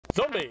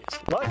Zombies,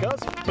 like us,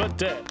 but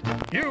dead.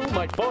 You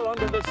might fall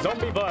under the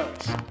zombie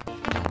virus.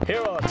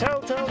 Here are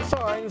telltale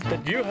signs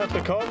that you have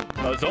become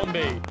a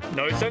zombie.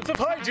 No sense of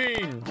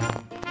hygiene.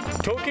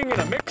 Talking in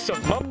a mix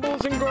of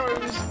mumbles and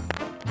groans.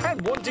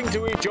 And wanting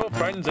to eat your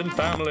friends and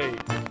family.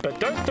 But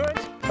don't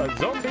fret, a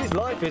zombie's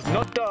life is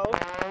not dull.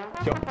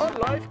 Your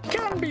Unlife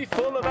can be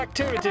full of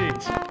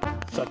activities,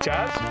 such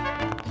as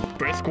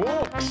brisk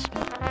walks,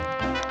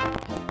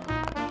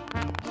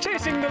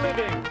 chasing the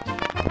living,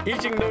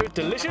 eating those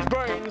delicious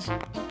brains,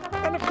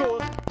 and of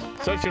course,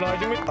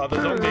 socializing with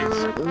other zombies.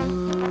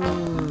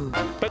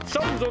 But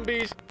some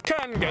zombies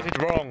can get it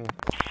wrong.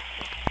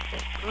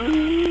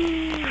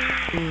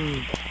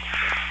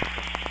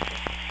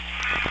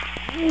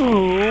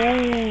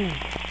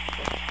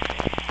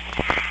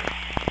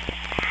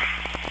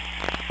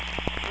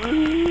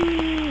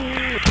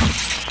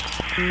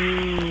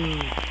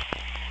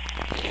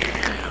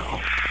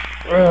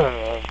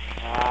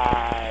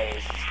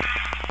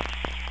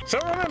 So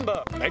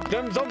remember, make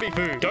them zombie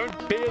food.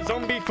 Don't be a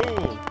zombie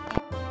fool.